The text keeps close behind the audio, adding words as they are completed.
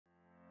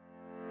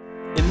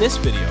In this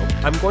video,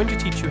 I'm going to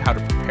teach you how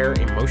to prepare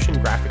a motion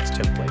graphics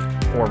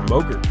template, or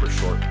Mogrt for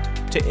short,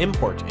 to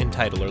import in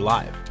Titler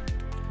Live.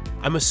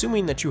 I'm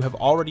assuming that you have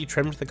already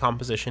trimmed the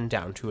composition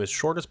down to as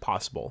short as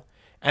possible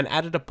and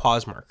added a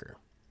pause marker.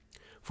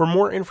 For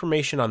more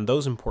information on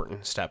those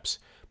important steps,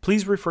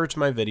 please refer to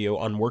my video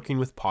on working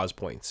with pause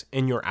points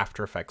in your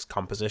After Effects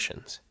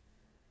compositions.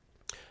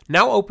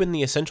 Now open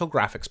the Essential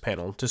Graphics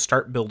panel to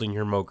start building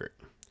your Mogrt.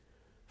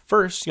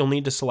 First, you'll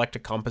need to select a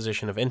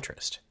composition of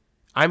interest.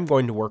 I'm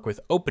going to work with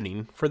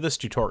opening for this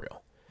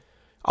tutorial.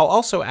 I'll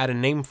also add a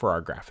name for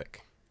our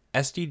graphic,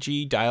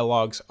 SDG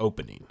Dialogues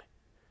Opening.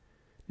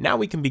 Now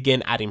we can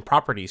begin adding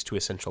properties to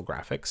Essential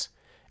Graphics,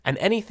 and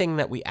anything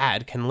that we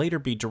add can later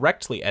be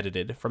directly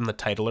edited from the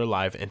Titler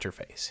Live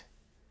interface.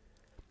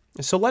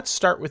 So let's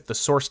start with the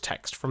source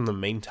text from the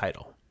main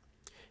title.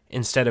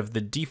 Instead of the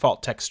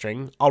default text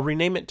string, I'll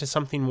rename it to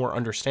something more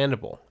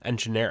understandable and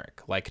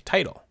generic, like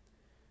title.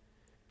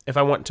 If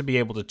I want to be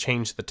able to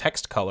change the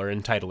text color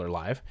in Titler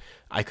Live,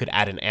 I could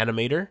add an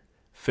animator,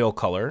 fill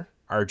color,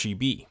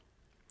 RGB.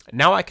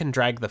 Now I can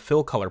drag the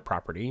fill color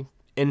property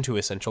into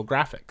Essential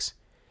Graphics.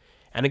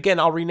 And again,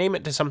 I'll rename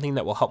it to something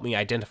that will help me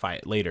identify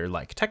it later,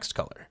 like text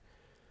color.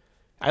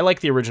 I like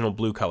the original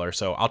blue color,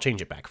 so I'll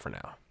change it back for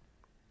now.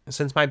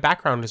 Since my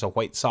background is a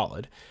white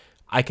solid,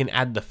 I can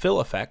add the fill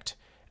effect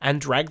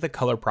and drag the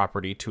color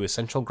property to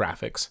Essential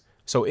Graphics,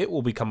 so it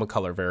will become a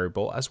color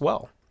variable as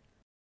well.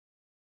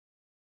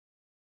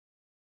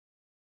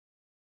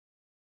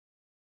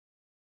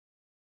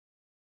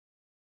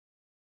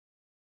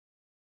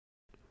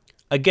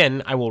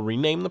 Again, I will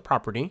rename the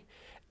property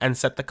and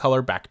set the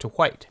color back to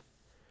white.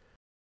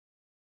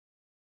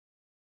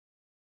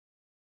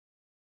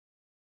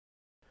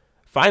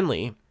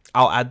 Finally,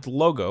 I'll add the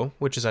logo,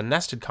 which is a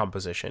nested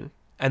composition,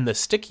 and the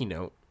sticky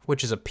note,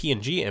 which is a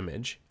PNG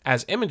image,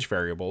 as image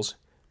variables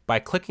by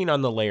clicking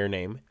on the layer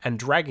name and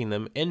dragging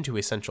them into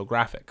Essential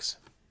Graphics.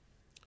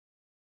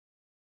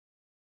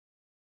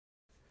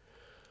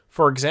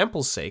 For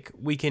example's sake,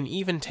 we can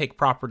even take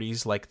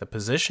properties like the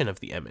position of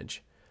the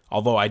image,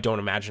 although I don't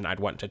imagine I'd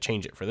want to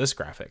change it for this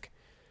graphic.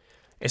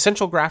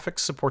 Essential Graphics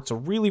supports a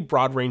really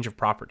broad range of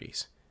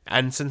properties,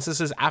 and since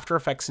this is After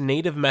Effects'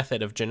 native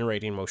method of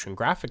generating motion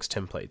graphics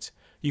templates,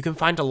 you can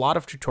find a lot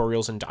of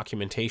tutorials and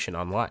documentation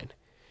online,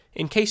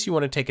 in case you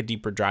want to take a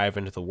deeper dive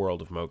into the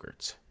world of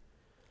Mogrts.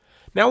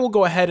 Now we'll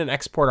go ahead and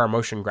export our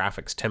motion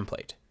graphics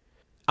template.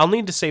 I'll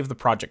need to save the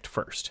project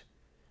first.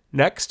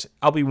 Next,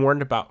 I'll be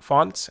warned about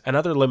fonts and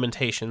other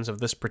limitations of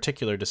this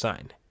particular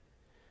design.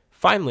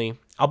 Finally,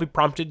 I'll be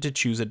prompted to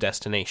choose a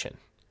destination.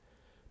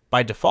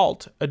 By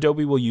default,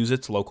 Adobe will use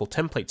its local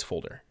templates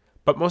folder,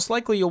 but most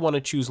likely you'll want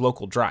to choose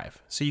local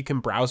drive, so you can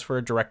browse for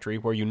a directory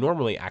where you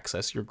normally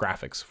access your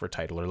graphics for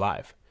Titler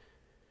Live.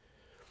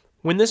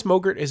 When this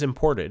Mogrt is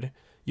imported,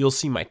 you'll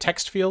see my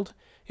text field,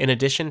 in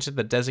addition to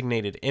the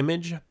designated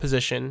image,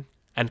 position,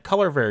 and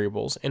color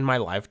variables in my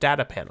live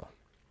data panel.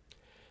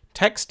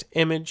 Text,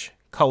 image,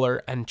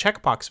 color, and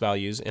checkbox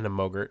values in a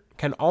Mogrt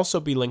can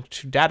also be linked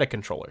to data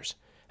controllers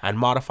and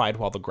modified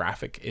while the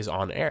graphic is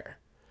on air.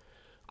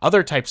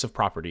 Other types of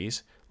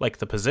properties, like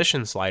the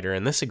position slider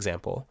in this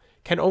example,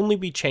 can only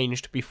be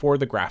changed before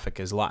the graphic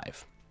is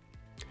live.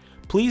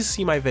 Please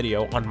see my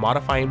video on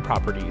modifying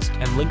properties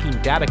and linking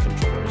data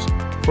controllers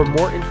for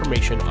more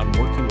information on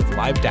working with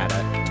live data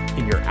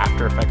in your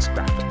After Effects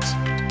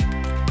graphics.